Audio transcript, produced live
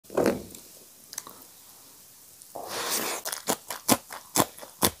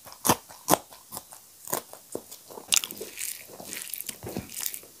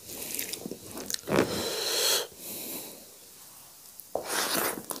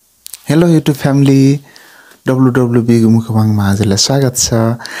Hello YouTube family WWB को मुखबाङमा हजुरलाई स्वागत छ।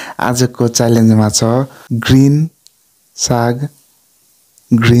 आजको च्यालेन्जमा छ ग्रीन साग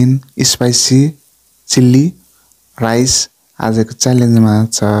ग्रीन स्पाइसी चिल्ली राइस। आजको च्यालेन्जमा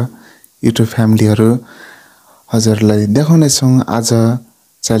छ युट्युब फ्यामिलीहरु, हजुरलाई देखाउने छौं आज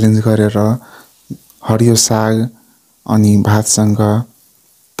च्यालेन्ज गरेर हरियो साग अनि भातसँग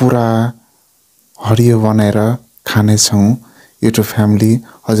पुरा हरियो बनाएर खाने छौं। युट्युब फ्यामिली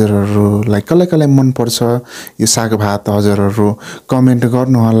हजुरहरुलाई कसलाई मन पर्छ यो साग भात हजुरहरु कमेन्ट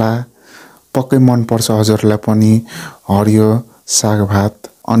गर्नु होला। पक्कै मन पर्छ हजुरलाई पनि हरियो साग भात।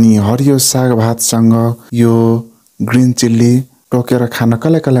 अनि हरियो साग भातसँग यो ग्रीन चिल्ली टोकेर खान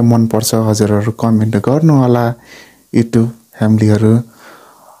कसलाई मन पर्छ हजुरहरु कमेन्ट गर्नु होला। युट्युब फ्यामिलीहरु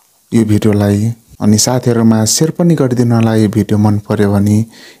यो भिडियोलाई अनि साथीहरुमा शेयर पनि गरिदिनु होला। यो भिडियो मन पर्यो भने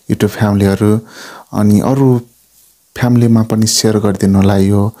युट्युब फ्यामिलीहरु अनि अरु फ्यामिलीमा पनि शेयर गरिदिनु होला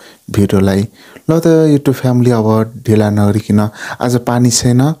यो भिडियोलाई। ल त युट्युब फ्यामिली अब ढिला नगरिकिन आज पानी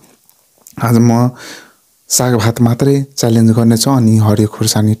छैन, आज म साग भात मात्रै च्यालेन्ज गर्ने छु अनि हरियो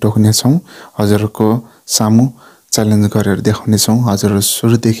खुर्सानी टोक्ने छौं। हजुरको सामु च्यालेन्ज गरेर देखाउने छौं। हजुरहरु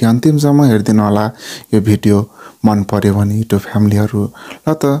सुरुदेखि अन्तिमसम्म हेर्दिनु होला यो भिडियो मन पर्यो भने युट्युब फ्यामिलीहरु।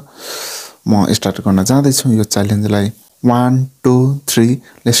 ल त म स्टार्ट गर्न जाँदै छु यो च्यालेन्जलाई। 1 2 3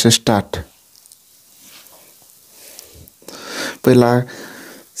 लेट्स स्टार्ट। पहिला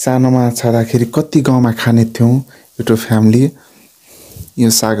सानोमा छँदाखेरि कति गाउँमा खाने थियौं युट्युब फ्यामिली यो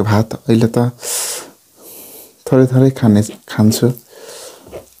साग भात। अहिले त थोरै खान्छु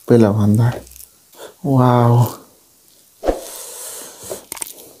पहिला भन्दा। वाउ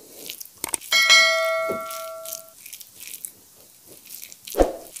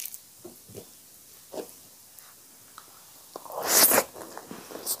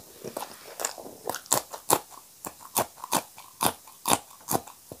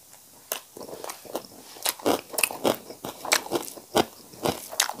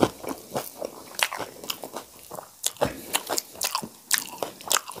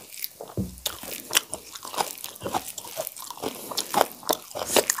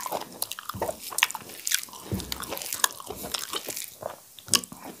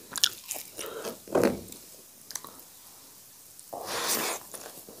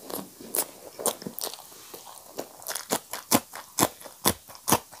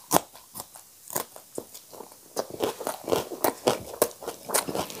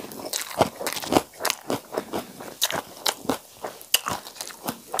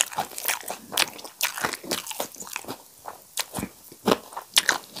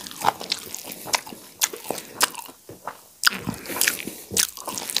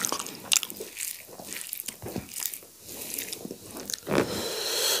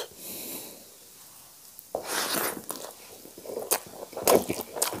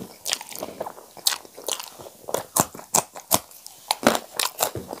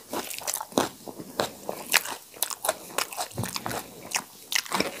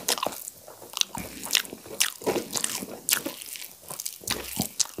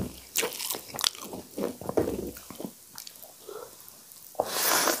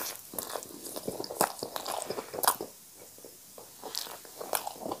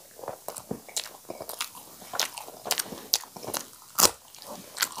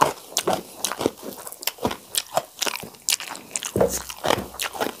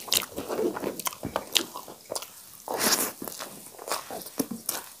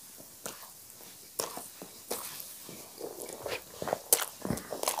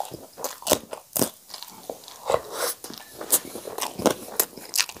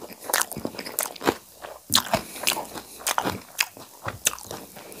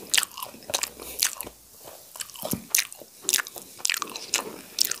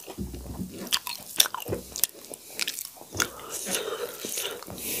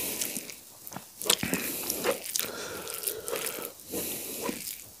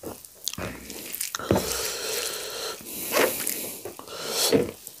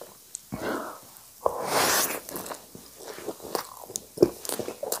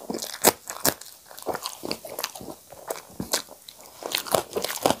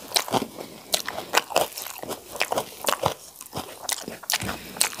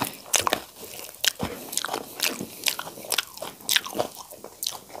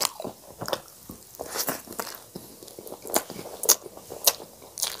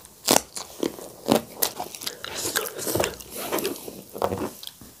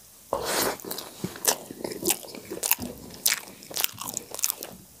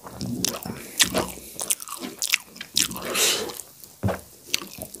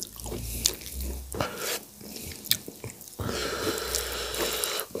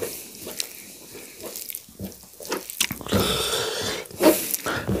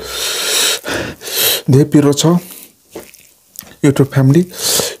धेरै पिरो छ यो फ्यामिली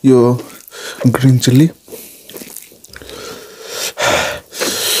यो green chilli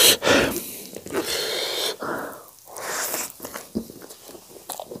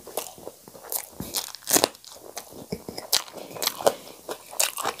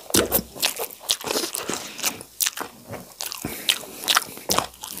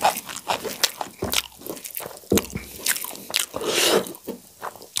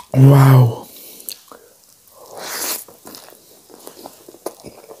Wow.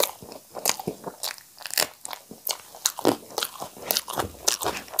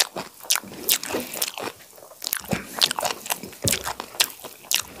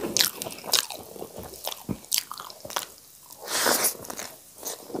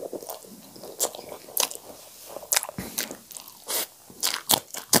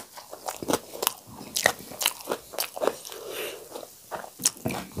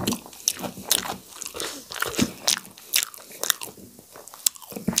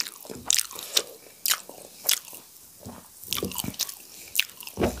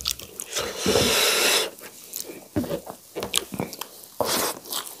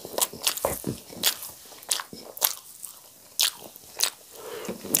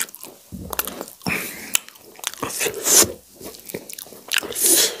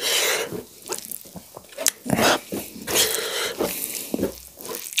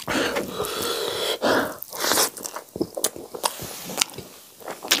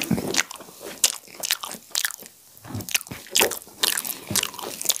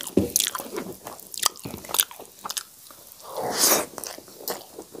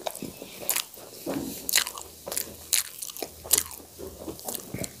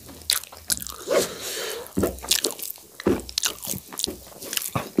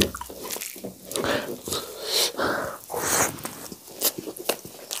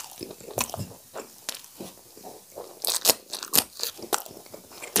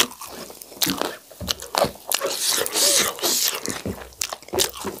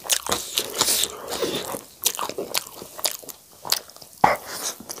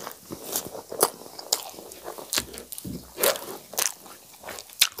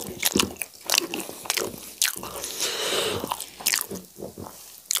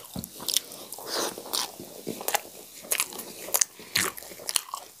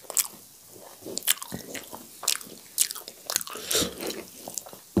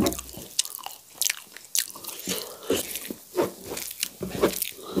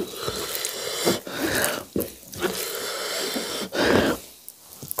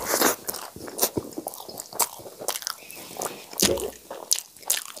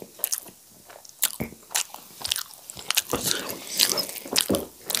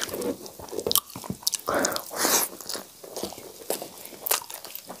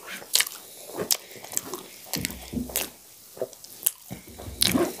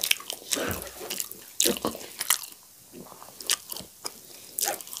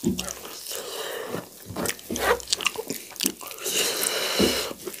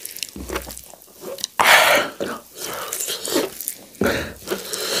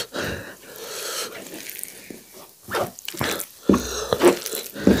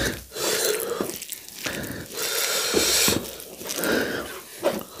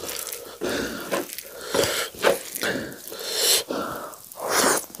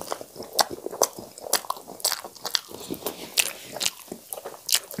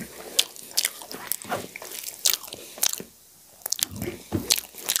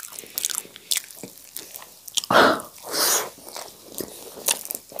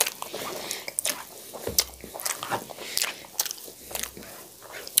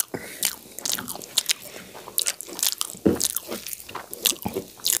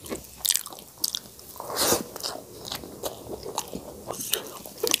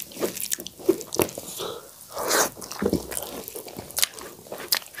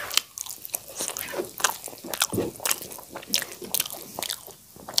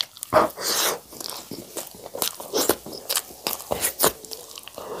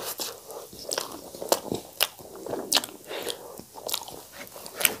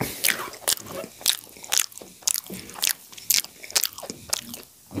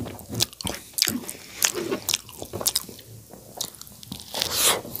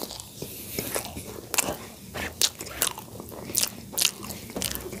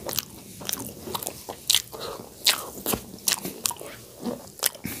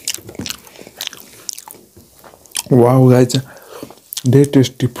 Wow guys, धेरै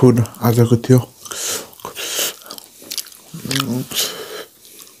टेस्टी फुड आजको थियो।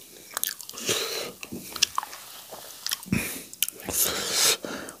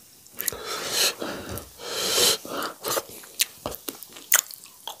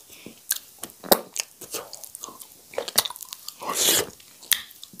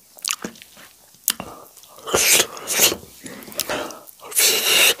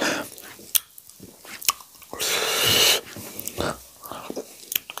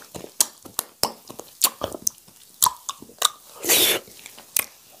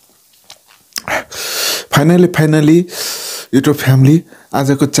 फाइनली युट्युब फ्यामिली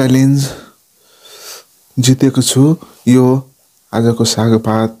आजको च्यालेन्ज जितेको छु। यो आजको साग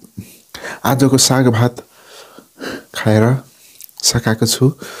भात खाएर सकाएको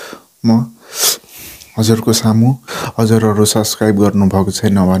छु म हजुरको सामु। हजुरहरू सब्स्क्राइब गर्नुभएको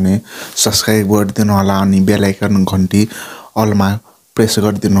छैन भने सब्स्क्राइब गरिदिनु होला अनि बेल आइकन घन्टी अलमा प्रेस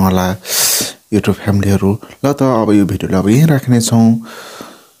गरिदिनु होला युट्युब फ्यामिलीहरू। ल त अब यो भिडियोलाई अब यहीँ राख्नेछौँ।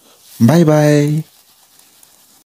 By by.